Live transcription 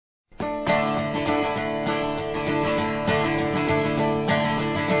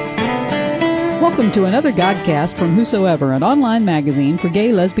Welcome to another Godcast from Whosoever, an online magazine for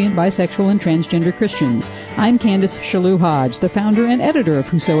gay, lesbian, bisexual, and transgender Christians. I'm Candace Shalou Hodge, the founder and editor of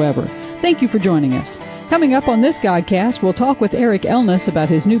Whosoever. Thank you for joining us. Coming up on this Godcast, we'll talk with Eric Elnes about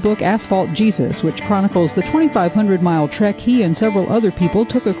his new book, Asphalt Jesus, which chronicles the 2,500-mile trek he and several other people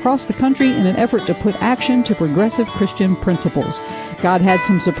took across the country in an effort to put action to progressive Christian principles. God had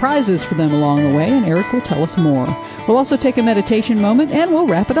some surprises for them along the way, and Eric will tell us more. We'll also take a meditation moment, and we'll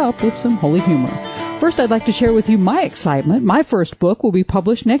wrap it up with some holy humor. First, I'd like to share with you my excitement. My first book will be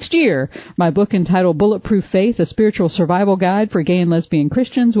published next year. My book, entitled Bulletproof Faith, A Spiritual Survival Guide for Gay and Lesbian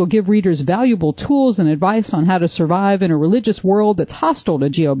Christians, will give readers valuable tools and advice on how to survive in a religious world that's hostile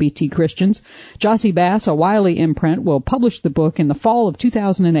to GLBT Christians. Jossie Bass, a Wiley imprint, will publish the book in the fall of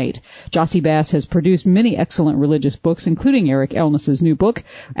 2008. Jossie Bass has produced many excellent religious books, including Eric Elnes' new book,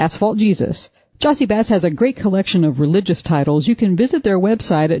 Asphalt Jesus. Jossie Bass has a great collection of religious titles. You can visit their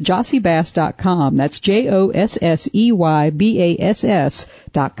website at jossiebass.com. That's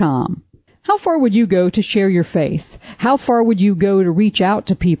JOSSEYBASS.com. How far would you go to share your faith? How far would you go to reach out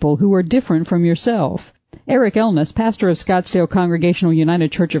to people who are different from yourself? Eric Elnes, pastor of Scottsdale Congregational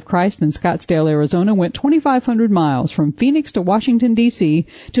United Church of Christ in Scottsdale, Arizona, went 2,500 miles from Phoenix to Washington, D.C.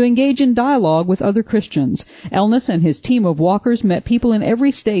 to engage in dialogue with other Christians. Elnes and his team of walkers met people in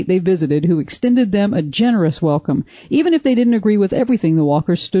every state they visited who extended them a generous welcome, even if they didn't agree with everything the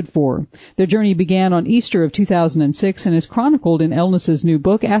walkers stood for. Their journey began on Easter of 2006 and is chronicled in Elnes' new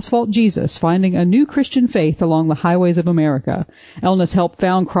book, Asphalt Jesus, Finding a New Christian Faith Along the Highways of America. Elnes helped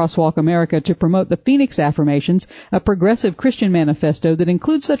found Crosswalk America to promote the Phoenix Affirmations, a progressive Christian manifesto that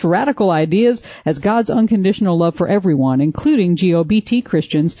includes such radical ideas as God's unconditional love for everyone, including GLBT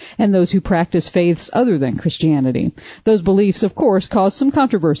Christians and those who practice faiths other than Christianity. Those beliefs, of course, caused some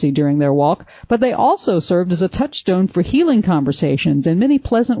controversy during their walk, but they also served as a touchstone for healing conversations in many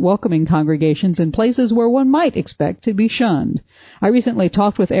pleasant, welcoming congregations in places where one might expect to be shunned. I recently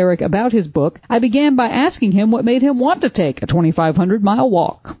talked with Eric about his book. I began by asking him what made him want to take a 2,500-mile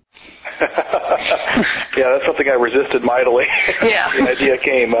walk. Yeah, that's something I resisted mightily. Yeah. The idea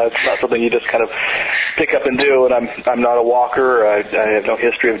came. It's not something you just kind of pick up and do, and I'm not a walker. I have no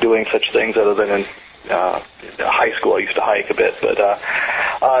history of doing such things other than in high school. I used to hike a bit. But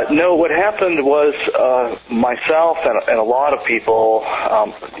no, what happened was myself and a lot of people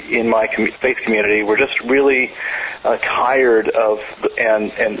in my faith community were just really tired of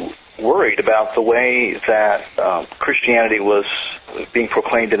and worried about the way that Christianity was being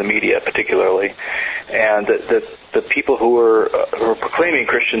proclaimed in the media, particularly, and that the people who were proclaiming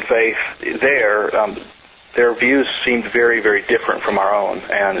Christian faith their views seemed very, very different from our own,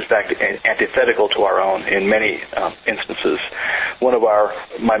 and in fact antithetical to our own in many instances. One of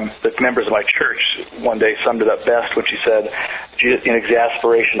the members of my church one day summed it up best when she said, in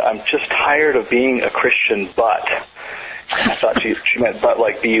exasperation, "I'm just tired of being a Christian, but." I thought she meant butt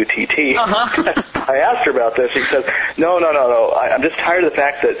like B-U-T-T. I asked her about this. She said, no. I'm just tired of the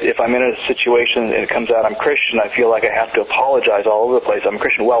fact that if I'm in a situation and it comes out I'm Christian, I feel like I have to apologize all over the place. I'm a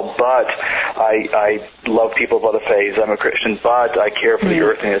Christian, but I love people of other faiths. I'm a Christian, but I care for the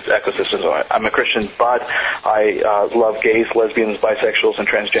earth and its ecosystems. I'm a Christian, but I love gays, lesbians, bisexuals, and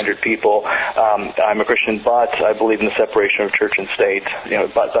transgendered people. I'm a Christian, but I believe in the separation of church and state.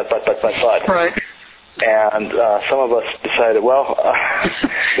 But. Right. And some of us decided,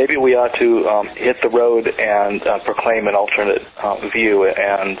 maybe we ought to hit the road and proclaim an alternate view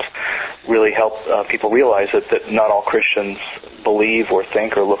and really help people realize that not all Christians believe or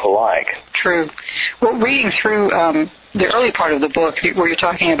think or look alike. True. Well, reading through the early part of the book where you're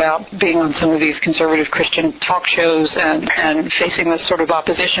talking about being on some of these conservative Christian talk shows and facing this sort of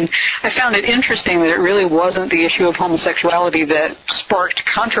opposition, I found it interesting that it really wasn't the issue of homosexuality that sparked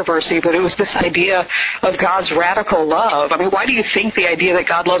controversy, but it was this idea of God's radical love. I mean, why do you think the idea that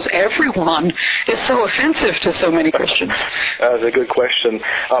God loves everyone is so offensive to so many Christians? That's a good question.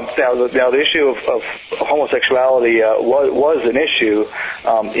 Now the issue of homosexuality was an issue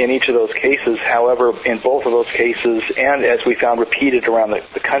in each of those cases. However, in both of those cases, and as we found repeated around the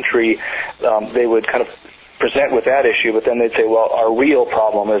country, they would kind of present with that issue, but then they'd say, well, our real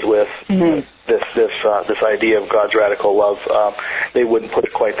problem is with this idea of God's radical love. They wouldn't put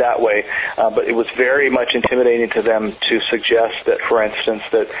it quite that way, but it was very much intimidating to them to suggest that, for instance,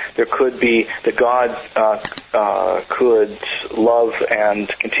 that there could be, that God could love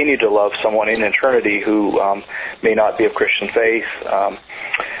and continue to love someone in eternity who may not be of Christian faith,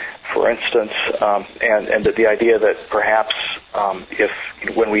 for instance, and that the idea that perhaps if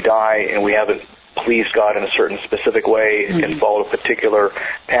when we die and we haven't pleased God in a certain specific way and followed a particular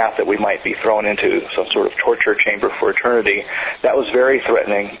path that we might be thrown into some sort of torture chamber for eternity, that was very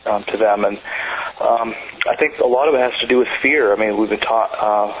threatening to them. And I think a lot of it has to do with fear. I mean, we've been taught,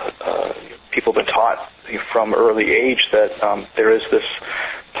 people have been taught from early age that there is this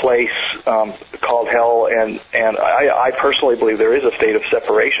place called hell, and I personally believe there is a state of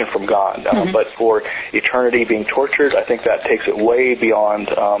separation from God. But for eternity being tortured, I think that takes it way beyond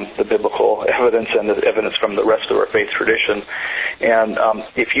the biblical evidence and the evidence from the rest of our faith tradition. And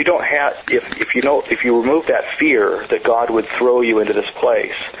if you remove that fear that God would throw you into this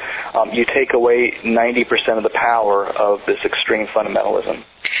place, you take away 90% of the power of this extreme fundamentalism.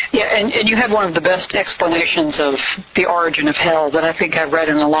 Yeah, and you have one of the best explanations of the origin of hell that I think I've read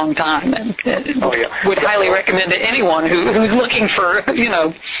in a long time, and would highly recommend to anyone who's looking for,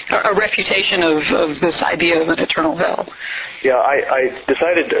 a refutation of this idea of an eternal hell. Yeah, I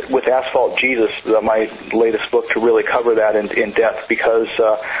decided with Asphalt Jesus, my latest book, to really cover that in depth because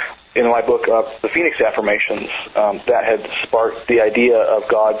in my book, The Phoenix Affirmations, that had sparked the idea of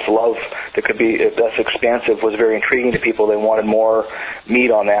God's love that could be that's expansive was very intriguing to people. They wanted more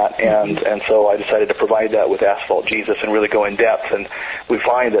meat on that, and so I decided to provide that with Asphalt Jesus and really go in depth. And we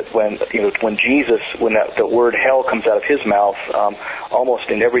find that when Jesus, when the word hell comes out of his mouth, almost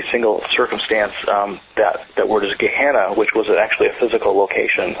in every single circumstance, that word is Gehenna, which was actually a physical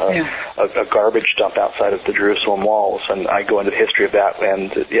location, a garbage dump outside of the Jerusalem walls. And I go into the history of that,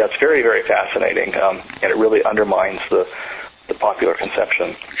 and it's very, very fascinating, and it really undermines the popular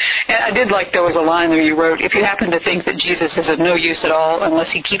conception. And I did like there was a line there you wrote, if you happen to think that Jesus is of no use at all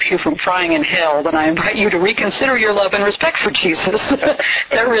unless he keeps you from frying in hell, then I invite you to reconsider your love and respect for Jesus.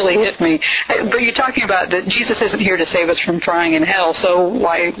 That really hit me. But you're talking about that Jesus isn't here to save us from frying in hell, so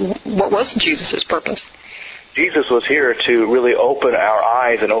what was Jesus' purpose? Jesus was here to really open our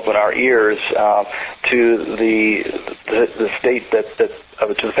eyes and open our ears to the state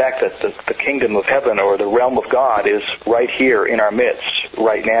to the fact that the kingdom of heaven or the realm of God is right here in our midst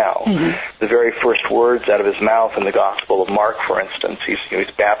right now. The very first words out of his mouth in the Gospel of Mark, for instance, he's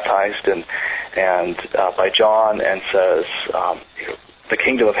baptized and by John and says, the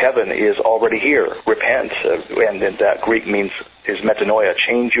kingdom of heaven is already here. Repent, and that Greek means is metanoia,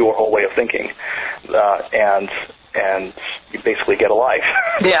 change your whole way of thinking, and you basically get a life.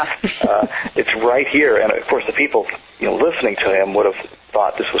 Yeah, it's right here, and of course the people listening to him would have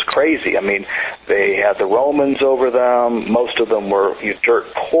thought this was crazy. I mean, they had the Romans over them. Most of them were dirt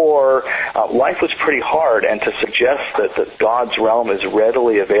poor. Life was pretty hard, and to suggest that God's realm is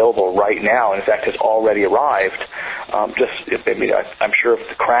readily available right now, in fact, has already arrived. I'm sure if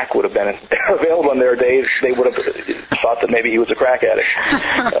the crack would have been available in their days, they would have thought that maybe he was a crack addict.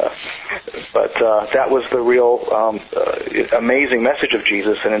 But that was the real amazing message of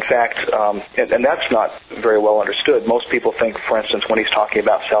Jesus, and in fact, and that's not very well understood. Most people think, for instance, when he's talking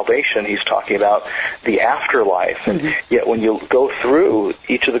about salvation, he's talking about the afterlife. And yet when you go through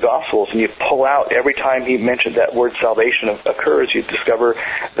each of the Gospels and you pull out every time he mentioned that word salvation occurs, you discover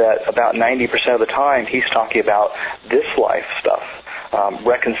that about 90% of the time he's talking about this life stuff.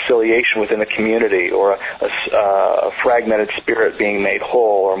 Reconciliation within the community, or a fragmented spirit being made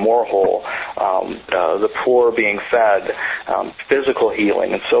whole or more whole, the poor being fed, physical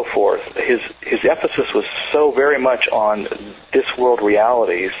healing, and so forth. His emphasis was so very much on this world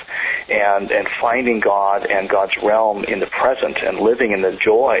realities and finding God and God's realm in the present and living in the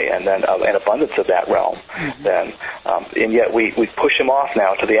joy and then and abundance of that realm. Then, and yet we push him off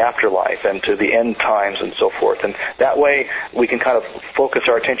now to the afterlife and to the end times and so forth. And that way we can kind of focus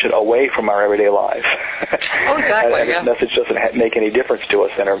our attention away from our everyday lives. Oh, exactly. And his message doesn't make any difference to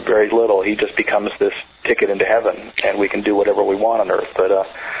us, and or very little. He just becomes this ticket into heaven, and we can do whatever we want on earth. But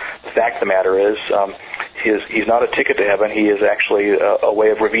the fact of the matter is, he's not a ticket to heaven. He is actually a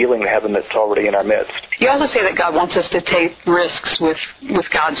way of revealing the heaven that's already in our midst. You also say that God wants us to take risks with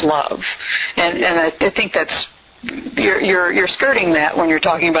God's love, and I think that's you're skirting that when you're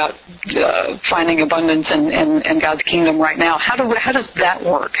talking about finding abundance and God's kingdom right now. How does that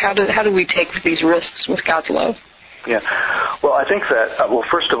work? How do we take these risks with God's love? Yeah. Well, I think that,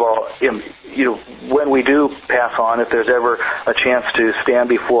 first of all, when we do pass on, if there's ever a chance to stand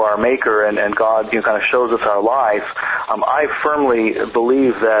before our Maker and God kind of shows us our life, I firmly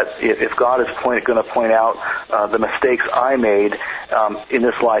believe that if God is going to point out the mistakes I made in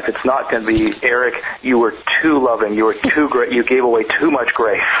this life, it's not going to be, Eric, you were too loving, you were too great, you gave away too much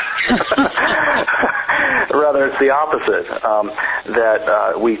grace. Rather, it's the opposite,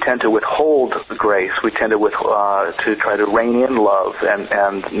 that we tend to withhold grace. We tend to try to rein in love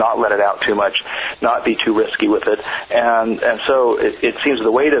and not let it out too much, not be too risky with it. And so it seems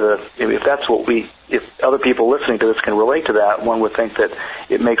the way to if other people listening to this can relate to that, one would think that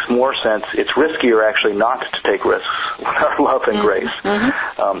it makes more sense. It's riskier actually not to take risks with our love and grace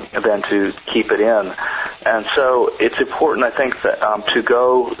than to keep it in. And so it's important, I think, that to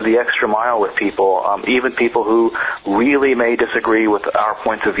go the extra mile with people, even people who really may disagree with our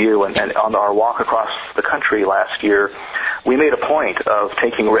points of view. And on our walk across the country last year, we made a point of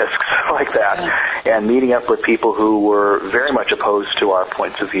taking risks like that and meeting up with people who were very much opposed to our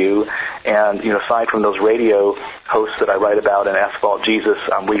points of view. And, aside from those radio hosts that I write about in Asphalt Jesus,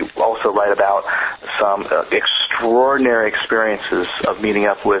 we also write about some extraordinary experiences of meeting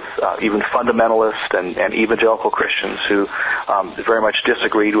up with even fundamentalist and evangelical Christians who very much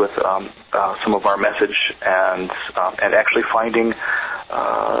disagreed with some of our message and actually finding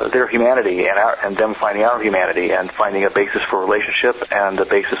their humanity and them finding our humanity and finding a basis for relationship and a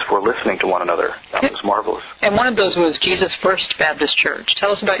basis for listening to one another. That was marvelous. And one of those was Jesus First Baptist Church.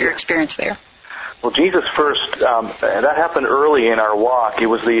 Tell us about your experience there. Well, Jesus First, that happened early in our walk. It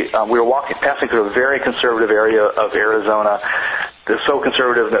was we were passing through a very conservative area of Arizona. They're so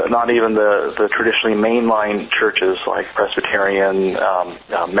conservative that not even the traditionally mainline churches like Presbyterian,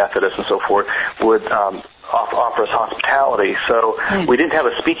 Methodist, and so forth would offer us hospitality. So we didn't have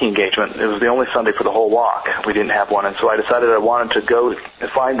a speaking engagement. It was the only Sunday for the whole walk. We didn't have one. And so I decided I wanted to go and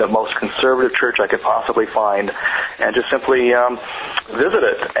find the most conservative church I could possibly find and just simply visit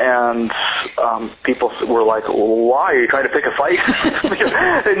it. And people were like, why? Are you trying to pick a fight?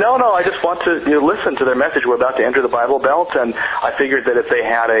 No, I just want to listen to their message. We're about to enter the Bible Belt, and I figured that if they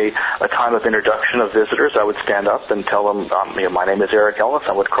had a time of introduction of visitors, I would stand up and tell them, my name is Eric Elnes.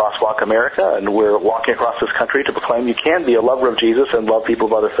 I'm with Crosswalk America, and we're walking across this country to proclaim you can be a lover of Jesus and love people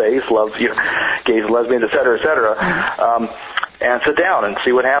of other faiths, love gays, lesbians, et cetera, and sit down and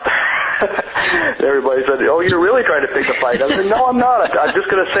see what happens. Everybody said, oh, you're really trying to pick a fight. I said, no, I'm not. I'm just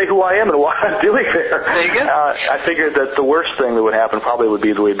going to say who I am and what I'm doing there. I figured that the worst thing that would happen probably would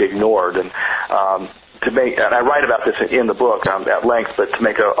be that we'd be ignored. And and I write about this in the book at length, but to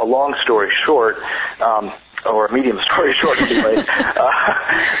make a long story short, or a medium story short anyway,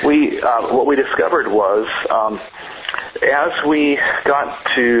 what we discovered was as we got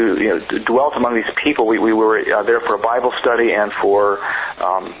to dwelt among these people, we were there for a Bible study and for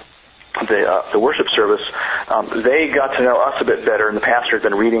the worship service. They got to know us a bit better, and the pastor had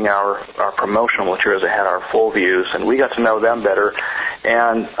been reading our promotional materials that had our full views, and we got to know them better.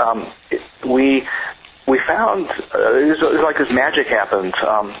 And we found it was like this magic happened.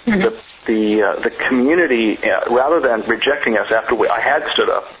 The community, rather than rejecting us after I had stood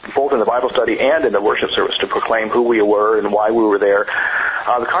up, both in the Bible study and in the worship service, to proclaim who we were and why we were there,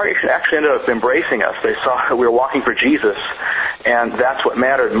 the congregation actually ended up embracing us. They saw that we were walking for Jesus, and that's what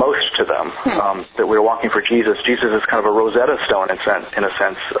mattered most to them, that we were walking for Jesus. Jesus is kind of a Rosetta Stone in a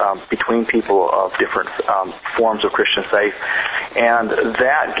sense, between people of different forms of Christian faith, and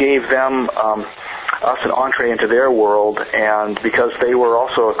that gave them us an entree into their world, and because they were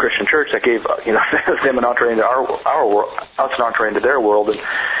also a Christian church, that gave them an entree into our world, us an entree into their world,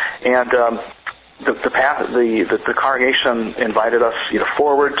 and the congregation invited us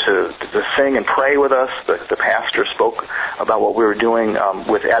forward to sing and pray with us. The pastor spoke about what we were doing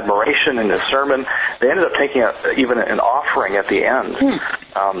with admiration in his sermon. They ended up taking even an offering at the end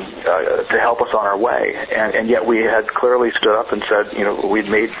to help us on our way. And yet we had clearly stood up and said, we'd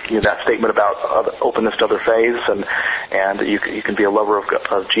made that statement about openness to other faiths, and you can be a lover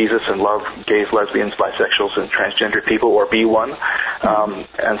of Jesus and love gays, lesbians, bisexuals, and transgender people, or be one,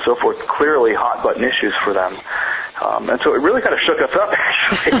 and so forth. Clearly hot button issues for them. And so it really kind of shook us up,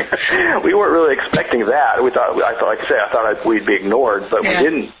 actually. We weren't really expecting that. I thought we'd be ignored, but we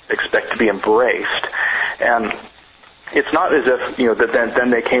didn't expect to be embraced. And it's not as if, that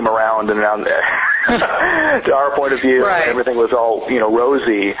then they came around and to our point of view, and everything was all,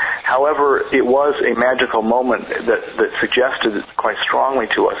 rosy. However, it was a magical moment that suggested quite strongly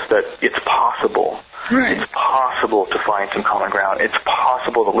to us that it's possible. It's possible to find some common ground. It's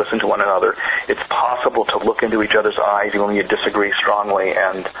possible to listen to one another. It's possible to look into each other's eyes even when you disagree strongly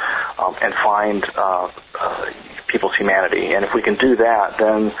and find people's humanity. And if we can do that,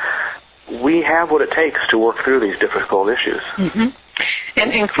 then we have what it takes to work through these difficult issues.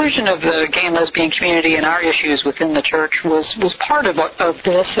 And inclusion of the gay and lesbian community and our issues within the church was part of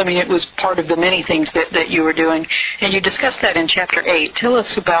this. I mean, it was part of the many things that you were doing. And you discussed that in Chapter 8. Tell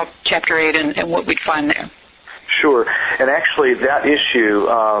us about Chapter 8 and what we'd find there. Sure. And actually, that issue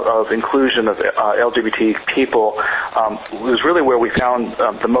of inclusion of LGBT people was really where we found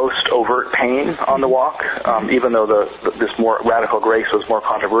the most overt pain on the walk. Even though this more radical grace was more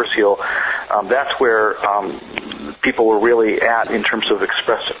controversial, that's where people were really at in terms of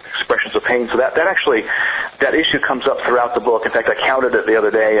expressions of pain. So that issue comes up throughout the book. In fact, I counted it the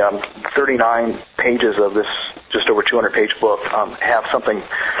other day. 39 pages of this just over 200-page book have something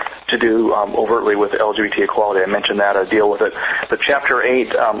to do overtly with LGBT equality. I mentioned that. I deal with it. But Chapter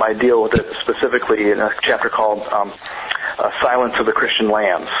 8, I deal with it specifically in a chapter called Silence of the Christian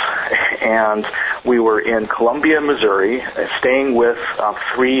Lambs. And we were in Columbia, Missouri, staying with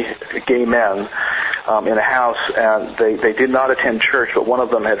 3 gay men in a house, and they did not attend church, but one of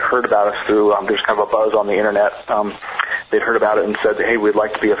them had heard about us through, there's kind of a buzz on the internet. They'd heard about it and said, hey, we'd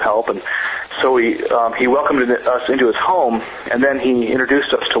like to be of help. And so he welcomed us into his home, and then he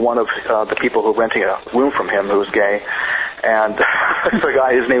introduced us to one of the people who were renting a room from him who was gay. And the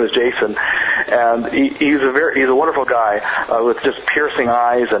guy, his name is Jason, and he's a wonderful guy with just piercing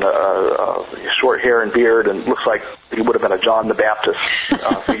eyes and short hair and beard, and looks like he would have been a John the Baptist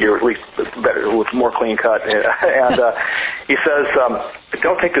figure, at least better, with more clean cut. And he says,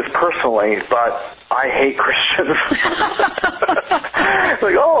 "Don't take this personally, but I hate Christians."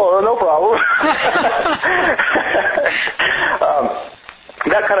 Like, oh, no problem.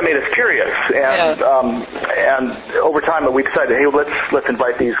 That kind of made us curious, and over time we decided, hey, let's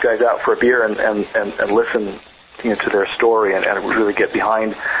invite these guys out for a beer and listen, to their story and really get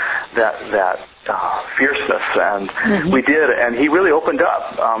behind that fierceness, and we did, and he really opened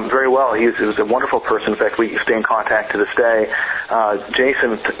up very well. He was a wonderful person. In fact, we stay in contact to this day.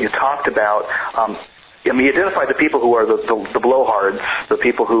 Jason, you talked about. He identified the people who are the blowhards, the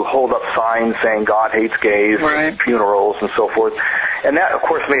people who hold up signs saying God hates gays, right, funerals, and so forth. And that, of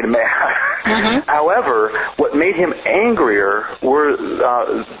course, made him mad. However, what made him angrier were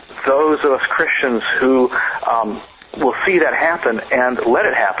those of us Christians who will see that happen and let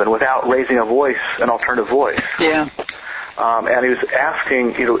it happen without raising a voice, an alternative voice. Yeah. And he was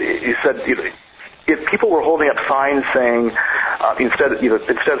asking, he said, if people were holding up signs saying, instead of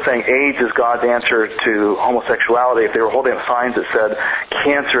saying AIDS is God's answer to homosexuality, if they were holding up signs that said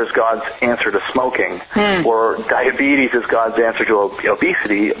cancer is God's answer to smoking, or diabetes is God's answer to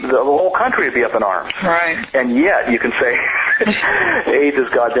obesity, the whole country would be up in arms. Right. And yet you can say AIDS is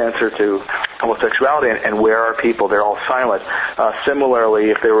God's answer to homosexuality, and where are people? They're all silent. Similarly,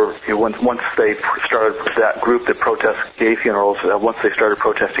 if they were once they started that group that protests gay funerals, once they started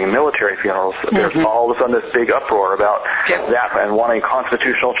protesting military funerals, there's all of a sudden this big uproar about that and wanting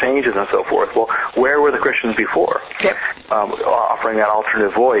constitutional changes and so forth. Well, where were the Christians before? Offering that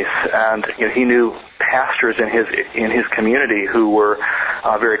alternative voice, and he knew pastors in his community who were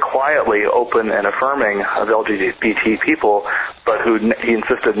very quietly open and affirming of LGBT people, but who he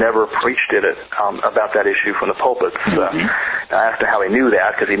insisted never preached it about that issue from the pulpits. I asked him how he knew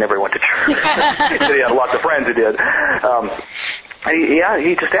that, because he never went to church. He said he had lots of friends who did.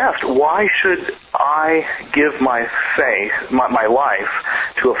 He just asked, why should I give my faith, my life,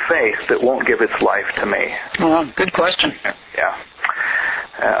 to a faith that won't give its life to me? Well, good question. Yeah.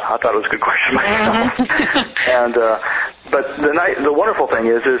 I thought it was a good question myself. And but the wonderful thing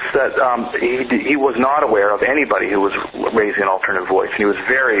is that he was not aware of anybody who was raising an alternative voice. And he was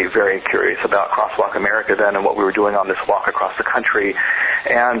very, very curious about Crosswalk America then and what we were doing on this walk across the country.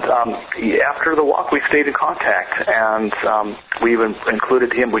 And after the walk, we stayed in contact, and we even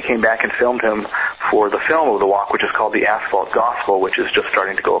included him. We came back and filmed him for the film of the walk, which is called The Asphalt Gospel, which is just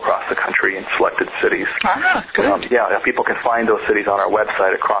starting to go across the country in selected cities. Good. People can find those cities on our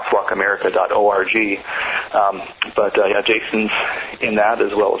website at crosswalkamerica.org. Jason's in that,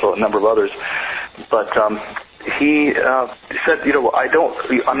 as well as a number of others. But he said,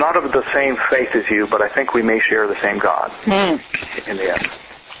 I'm not of the same faith as you, but I think we may share the same God in the end.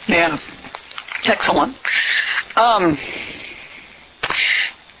 Yeah. Excellent.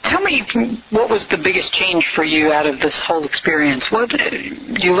 Tell me, what was the biggest change for you out of this whole experience?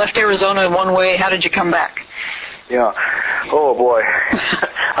 You left Arizona in one way. How did you come back? Yeah. Oh, boy.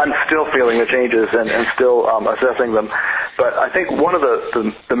 I'm still feeling the changes and still assessing them. But I think one of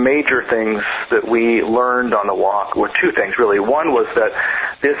the major things that we learned on the walk were two things, really. One was that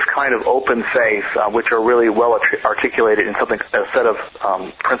this kind of open faith, which are really well articulated in a set of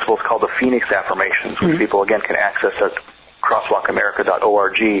principles called the Phoenix Affirmations, which people, again, can access at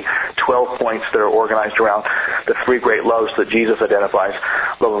crosswalkamerica.org, 12 points that are organized around the 3 great loves that Jesus identifies: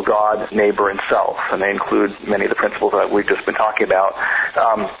 love of God, neighbor, and self. And they include many of the principles that we've just been talking about.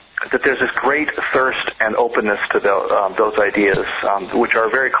 that there's this great thirst and openness to those ideas, which are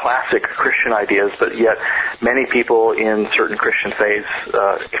very classic Christian ideas, but yet many people in certain Christian faiths,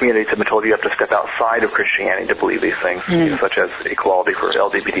 communities have been told you have to step outside of Christianity to believe these things, such as equality for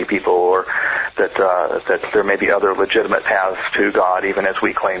LGBT people, or that there may be other legitimate paths to God, even as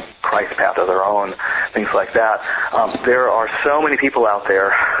we claim Christ's path as our own, things like that. There are so many people out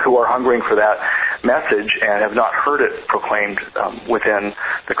there who are hungering for that message and have not heard it proclaimed within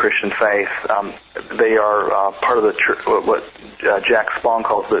the Christian faith. They are part of the church, what Jack Spong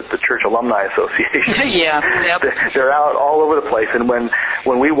calls the Church Alumni Association. Yeah. Yep. They're out all over the place, and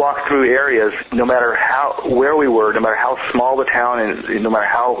when we walk through areas, no matter where we were, no matter how small the town, and no matter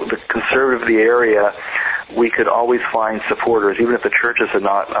how the conservative the area, we could always find supporters, even if the churches had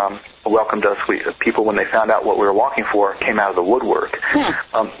not welcomed us. People, when they found out what we were walking for, came out of the woodwork.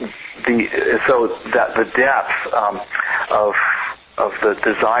 So that the depth of the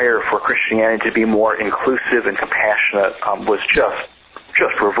desire for Christianity to be more inclusive and compassionate was just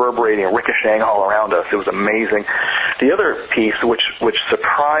reverberating and ricocheting all around us. It was amazing. The other piece which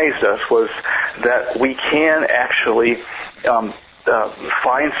surprised us was that we can actually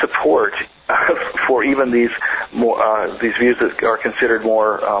find support for even these views that are considered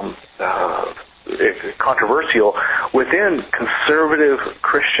more controversial within conservative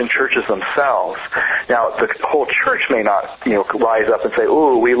Christian churches themselves. Now, the whole church may not, rise up and say,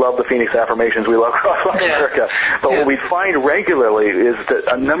 "Ooh, we love the Phoenix Affirmations, we love Crosswalk America." But what we find regularly is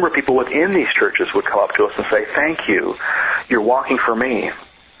that a number of people within these churches would come up to us and say, "Thank you, you're walking for me."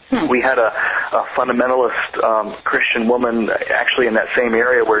 We had a fundamentalist Christian woman actually in that same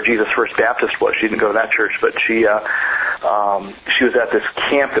area where Jesus First Baptist was. She didn't go to that church, but she was at this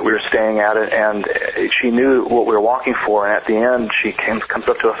camp that we were staying at, and she knew what we were walking for. And at the end, she comes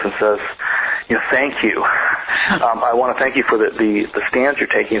up to us and says, "Thank you. I want to thank you for the stance you're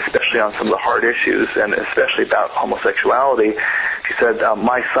taking, especially on some of the hard issues, and especially about homosexuality." She said,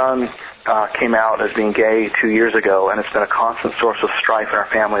 "My son came out as being gay 2 years ago, and it's been a constant source of strife in our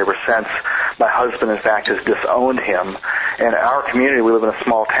family ever since. My husband, in fact, has disowned him. And our community, we live in a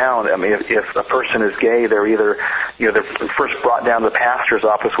small town. I mean, if a person is gay, they're either, they're first brought down to the pastor's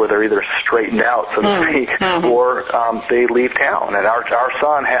office where they're either straightened out, so to speak, or they leave town. And our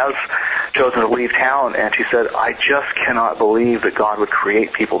son has chosen to leave town, and she said, I just cannot believe that God would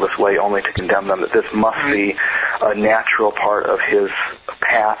create people this way only to condemn them, that this must be a natural part of his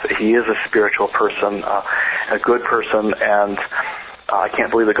path. He is a spiritual person, a good person, and I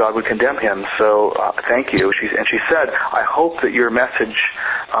can't believe that God would condemn him, so thank you." And she said, "I hope that your message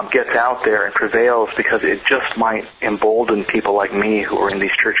gets out there and prevails, because it just might embolden people like me who are in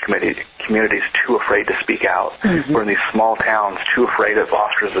these church communities too afraid to speak out. We're in these small towns too afraid of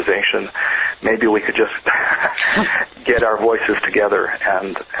ostracization. Maybe we could just get our voices together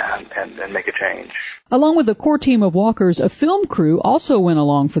and make a change." Along with the core team of walkers, a film crew also went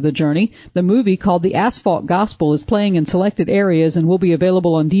along for the journey. The movie, called The Asphalt Gospel, is playing in selected areas and will be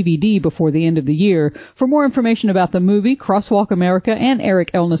available on DVD before the end of the year. For more information about the movie, Crosswalk America, and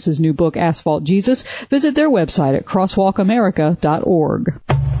Eric Elnes's new book, Asphalt Jesus, visit their website at crosswalkamerica.org.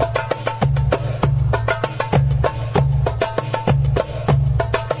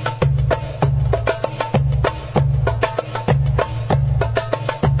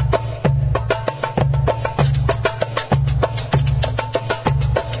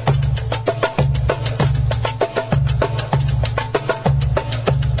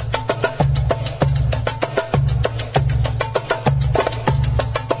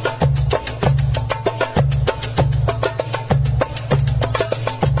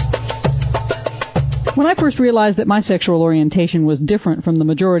 When I first realized that my sexual orientation was different from the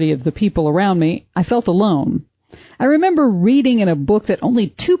majority of the people around me, I felt alone. I remember reading in a book that only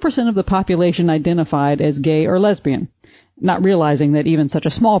 2% of the population identified as gay or lesbian. Not realizing that even such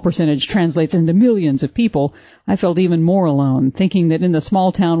a small percentage translates into millions of people, I felt even more alone, thinking that in the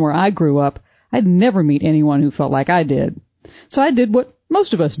small town where I grew up, I'd never meet anyone who felt like I did. So I did what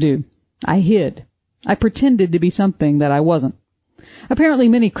most of us do. I hid. I pretended to be something that I wasn't. Apparently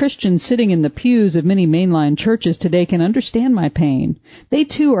many Christians sitting in the pews of many mainline churches today can understand my pain. They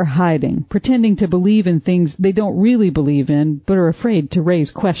too are hiding, pretending to believe in things they don't really believe in, but are afraid to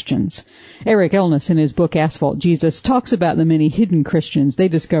raise questions. Eric Elnes, in his book Asphalt Jesus, talks about the many hidden Christians they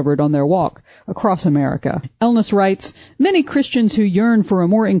discovered on their walk across America. Elnes writes, "Many Christians who yearn for a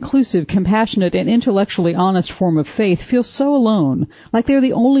more inclusive, compassionate, and intellectually honest form of faith feel so alone, like they're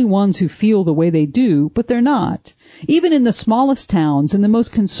the only ones who feel the way they do, but they're not. Even in the smallest towns, in the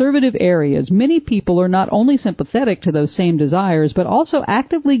most conservative areas, many people are not only sympathetic to those same desires, but also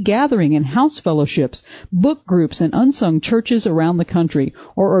actively gathering in house fellowships, book groups, and unsung churches around the country,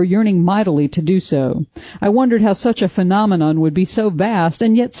 or are yearning mightily to do so. I wondered how such a phenomenon would be so vast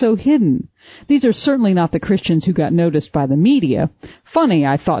and yet so hidden. These are certainly not the Christians who got noticed by the media. Funny,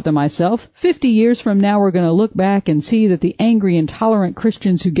 I thought to myself, 50 years from now we're going to look back and see that the angry, intolerant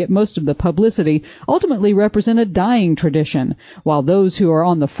Christians who get most of the publicity ultimately represent a dying tradition, while those who are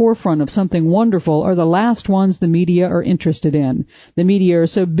on the forefront of something wonderful are the last ones the media are interested in. The media are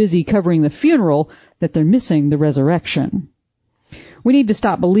so busy covering the funeral that they're missing the resurrection. We need to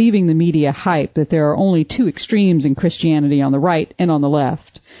stop believing the media hype that there are only two extremes in Christianity, on the right and on the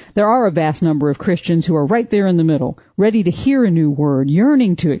left. There are a vast number of Christians who are right there in the middle, ready to hear a new word,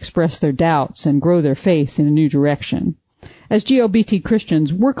 yearning to express their doubts and grow their faith in a new direction. As GLBT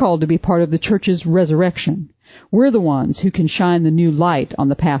Christians, we're called to be part of the church's resurrection. We're the ones who can shine the new light on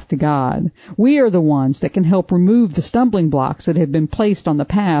the path to God. We are the ones that can help remove the stumbling blocks that have been placed on the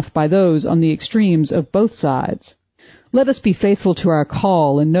path by those on the extremes of both sides. Let us be faithful to our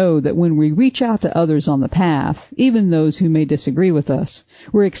call and know that when we reach out to others on the path, even those who may disagree with us,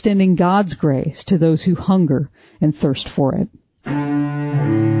 we're extending God's grace to those who hunger and thirst for it.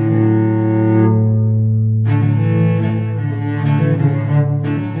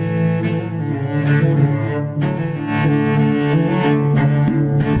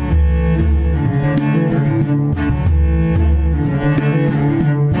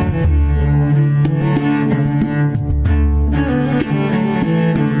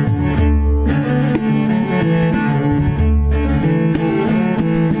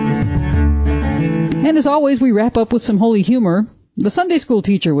 And as always, we wrap up with some holy humor. The Sunday school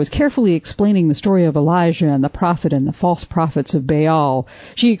teacher was carefully explaining the story of Elijah and the prophet and the false prophets of Baal.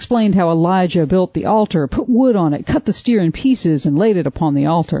 She explained how Elijah built the altar, put wood on it, cut the steer in pieces, and laid it upon the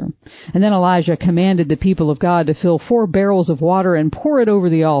altar. And then Elijah commanded the people of God to fill 4 barrels of water and pour it over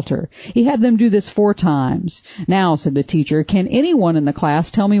the altar. He had them do this 4 times. Now, said the teacher, can anyone in the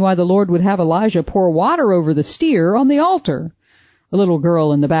class tell me why the Lord would have Elijah pour water over the steer on the altar? A little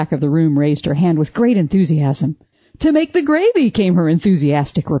girl in the back of the room raised her hand with great enthusiasm. To make the gravy, came her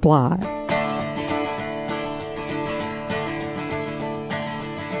enthusiastic reply.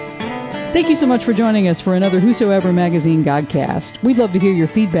 Thank you so much for joining us for another Whosoever Magazine Godcast. We'd love to hear your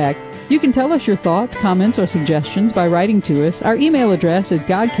feedback. You can tell us your thoughts, comments, or suggestions by writing to us. Our email address is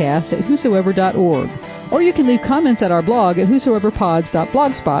godcast@whosoever.org. Or you can leave comments at our blog at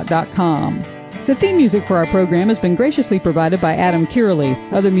whosoeverpods.blogspot.com. The theme music for our program has been graciously provided by Adam Kirley.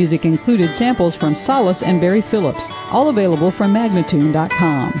 Other music included samples from Solace and Barry Phillips, all available from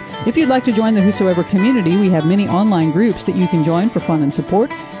Magnatune.com. If you'd like to join the Whosoever community, we have many online groups that you can join for fun and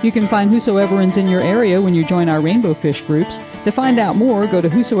support. You can find Whosoeverans in your area when you join our Rainbow Fish groups. To find out more, go to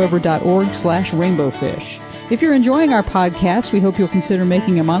whosoever.org/rainbowfish. If you're enjoying our podcast, we hope you'll consider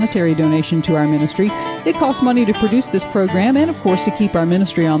making a monetary donation to our ministry. It costs money to produce this program and, of course, to keep our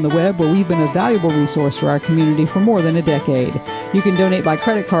ministry on the web, where we've been a valuable resource for our community for more than a decade. You can donate by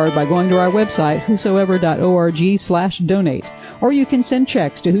credit card by going to our website, whosoever.org/donate. Or you can send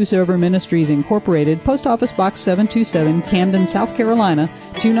checks to Whosoever Ministries Incorporated, Post Office Box 727, Camden, South Carolina,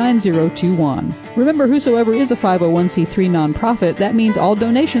 29021. Remember, Whosoever is a 501c3 nonprofit. That means all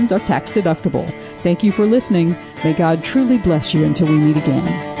donations are tax deductible. Thank you for listening. May God truly bless you until we meet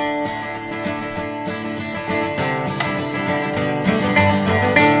again.